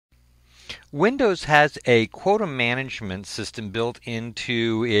Windows has a quota management system built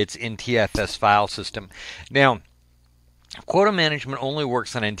into its NTFS file system. Now, quota management only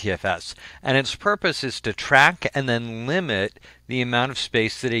works on NTFS, and its purpose is to track and then limit the amount of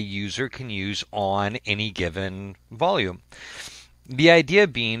space that a user can use on any given volume. The idea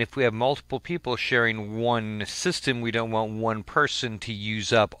being, if we have multiple people sharing one system, we don't want one person to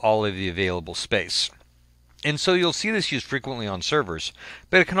use up all of the available space. And so you'll see this used frequently on servers,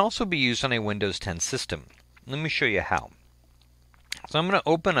 but it can also be used on a Windows 10 system. Let me show you how. So I'm going to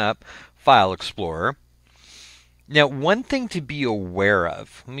open up File Explorer. Now, one thing to be aware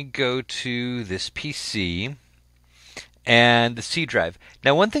of, let me go to this PC and the C drive.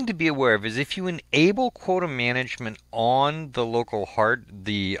 Now, one thing to be aware of is if you enable quota management on the local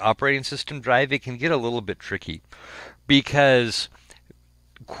the operating system drive, it can get a little bit tricky because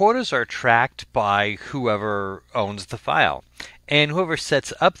quotas are tracked by whoever owns the file. And whoever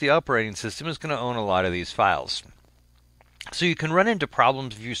sets up the operating system is going to own a lot of these files. So you can run into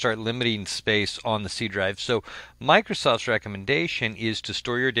problems if you start limiting space on the C drive. So Microsoft's recommendation is to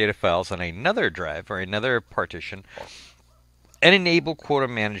store your data files on another drive or another partition and enable quota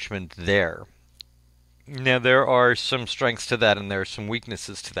management there. Now, there are some strengths to that and there are some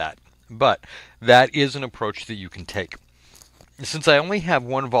weaknesses to that, but that is an approach that you can take. Since I only have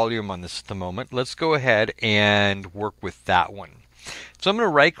one volume on this at the moment, let's go ahead and work with that one. So I'm going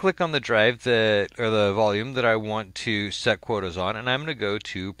to right click on the drive or the volume that I want to set quotas on, and I'm going to go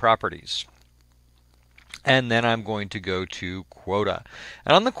to Properties. And then I'm going to go to Quota.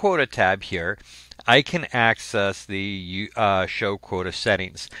 And on the Quota tab here, I can access the Show Quota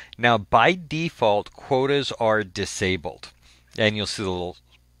settings. Now, by default, quotas are disabled. And you'll see the little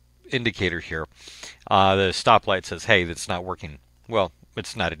indicator here. The stoplight says, hey, that's not working. Well,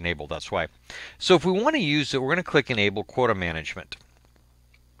 it's not enabled, that's why. So if we want to use it, we're going to click Enable Quota Management.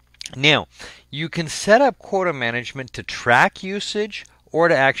 Now, you can set up quota management to track usage or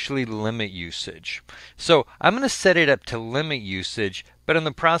to actually limit usage. So I'm going to set it up to limit usage, but in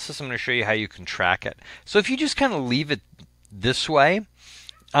the process I'm going to show you how you can track it. So if you just kind of leave it this way,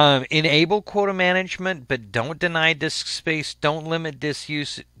 enable quota management, but don't deny disk space, don't limit disk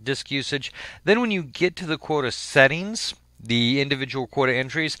usage. Then when you get to the quota settings, the individual quota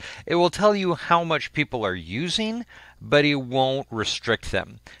entries, it will tell you how much people are using, but it won't restrict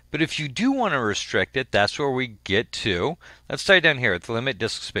them. But if you do want to restrict it, that's where we get to. Let's start down here at the limit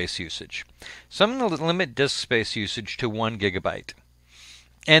disk space usage. So I'm going to limit disk space usage to 1 gigabyte.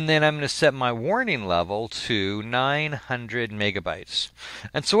 And then I'm going to set my warning level to 900 megabytes.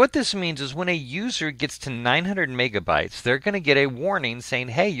 And so what this means is when a user gets to 900 megabytes, they're going to get a warning saying,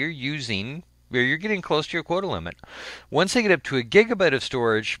 hey, you're getting close to your quota limit. Once they get up to 1 gigabyte of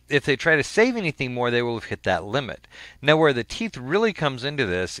storage, if they try to save anything more, they will have hit that limit. Now, where the teeth really comes into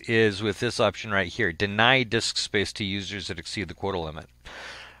this is with this option right here, deny disk space to users that exceed the quota limit.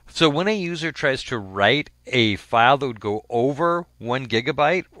 So when a user tries to write a file that would go over 1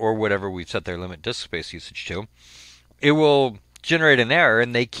 gigabyte, or whatever we've set their limit disk space usage to, it will generate an error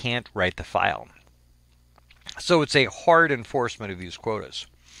and they can't write the file. So it's a hard enforcement of these quotas.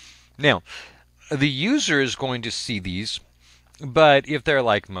 Now, the user is going to see these, but if they're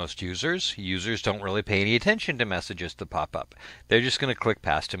like most users don't really pay any attention to messages that pop up. They're just going to click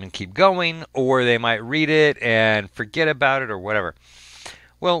past them and keep going, or they might read it and forget about it or whatever.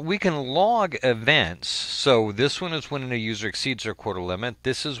 Well, we can log events. So this one is when a user exceeds their quota limit.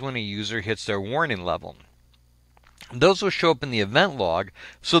 This is when a user hits their warning level. Those will show up in the event log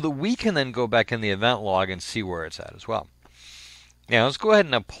so that we can then go back in the event log and see where it's at as well. Now, let's go ahead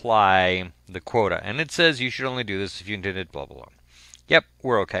and apply the quota. And it says you should only do this if you intended blah, blah, blah. Yep,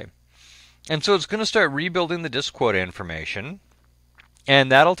 we're okay. And so it's going to start rebuilding the disk quota information.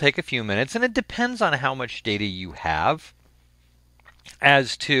 And that'll take a few minutes. And it depends on how much data you have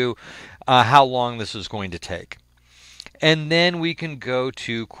as to how long this is going to take. And then we can go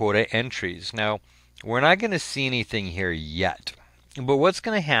to quota entries. Now, we're not going to see anything here yet. But what's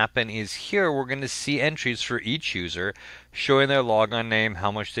going to happen is here we're going to see entries for each user showing their logon name,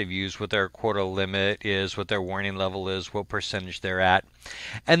 how much they've used, what their quota limit is, what their warning level is, what percentage they're at.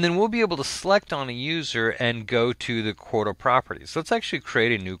 And then we'll be able to select on a user and go to the quota properties. Let's actually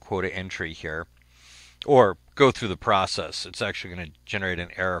create a new quota entry here, or go through the process. It's actually going to generate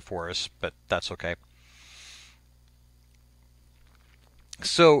an error for us, but that's okay.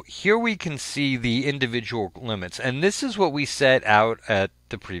 So here we can see the individual limits, and this is what we set out at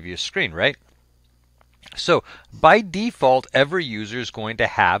the previous screen, right? So by default, every user is going to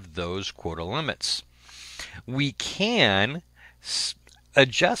have those quota limits. We can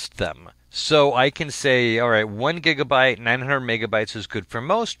adjust them. So I can say, all right, 1 gigabyte, 900 megabytes is good for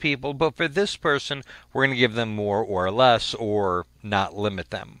most people, but for this person, we're going to give them more or less or not limit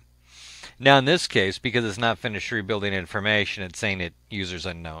them. Now, in this case, because it's not finished rebuilding information, it's saying it users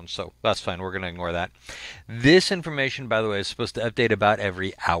unknown. So that's fine. We're going to ignore that. This information, by the way, is supposed to update about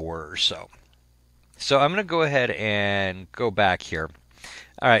every hour or so. So I'm going to go ahead and go back here.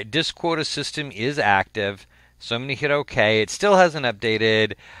 All right, disk quota system is active. So I'm going to hit OK. It still hasn't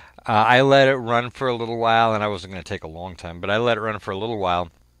updated. I let it run for a little while, and I wasn't going to take a long time, but I let it run for a little while.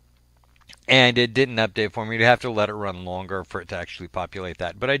 And it didn't update for me. You'd have to let it run longer for it to actually populate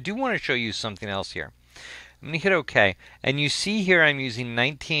that. But I do want to show you something else here. I'm going to hit OK. And you see here I'm using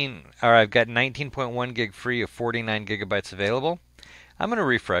I've got 19.1 gig free of 49 gigabytes available. I'm going to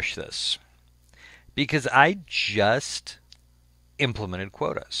refresh this because I just implemented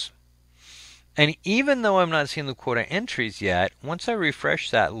quotas. And even though I'm not seeing the quota entries yet, once I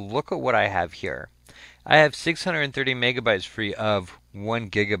refresh that, look at what I have here. I have 630 megabytes free of 1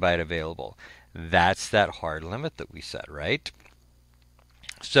 gigabyte available. That's that hard limit that we set, right?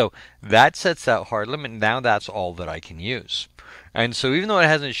 So that sets that hard limit. Now that's all that I can use. And so even though it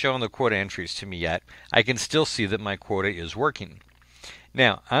hasn't shown the quota entries to me yet, I can still see that my quota is working.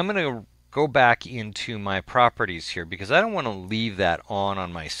 Now I'm going to go back into my properties here because I don't want to leave that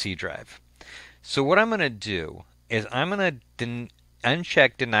on my C drive. So what I'm going to do is I'm going to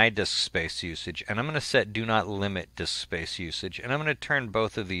uncheck deny disk space usage, and I'm going to set do not limit disk space usage, and I'm going to turn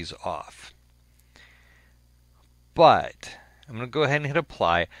both of these off. But I'm going to go ahead and hit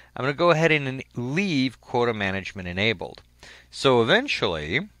apply. I'm going to go ahead and leave quota management enabled. So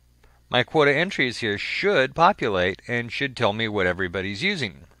eventually my quota entries here should populate and should tell me what everybody's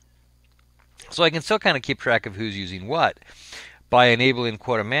using. So I can still kind of keep track of who's using what by enabling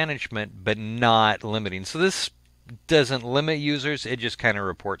quota management but not limiting. So this doesn't limit users, it just kind of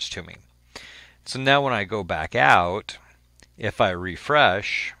reports to me. So now when I go back out, if I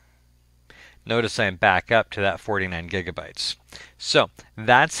refresh, notice I'm back up to that 49 gigabytes. So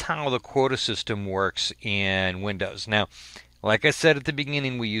that's how the quota system works in Windows. Now, like I said at the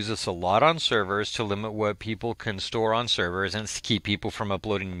beginning, we use this a lot on servers to limit what people can store on servers, and it's to keep people from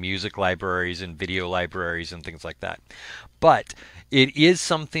uploading music libraries and video libraries and things like that. But it is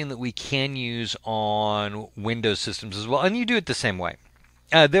something that we can use on Windows systems as well, and you do it the same way.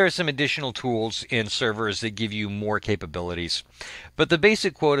 There are some additional tools in servers that give you more capabilities, but the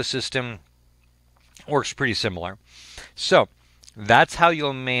basic quota system works pretty similar. So that's how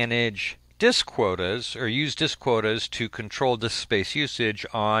you'll manage disk quotas or use disk quotas to control disk space usage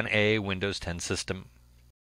on a Windows 10 system.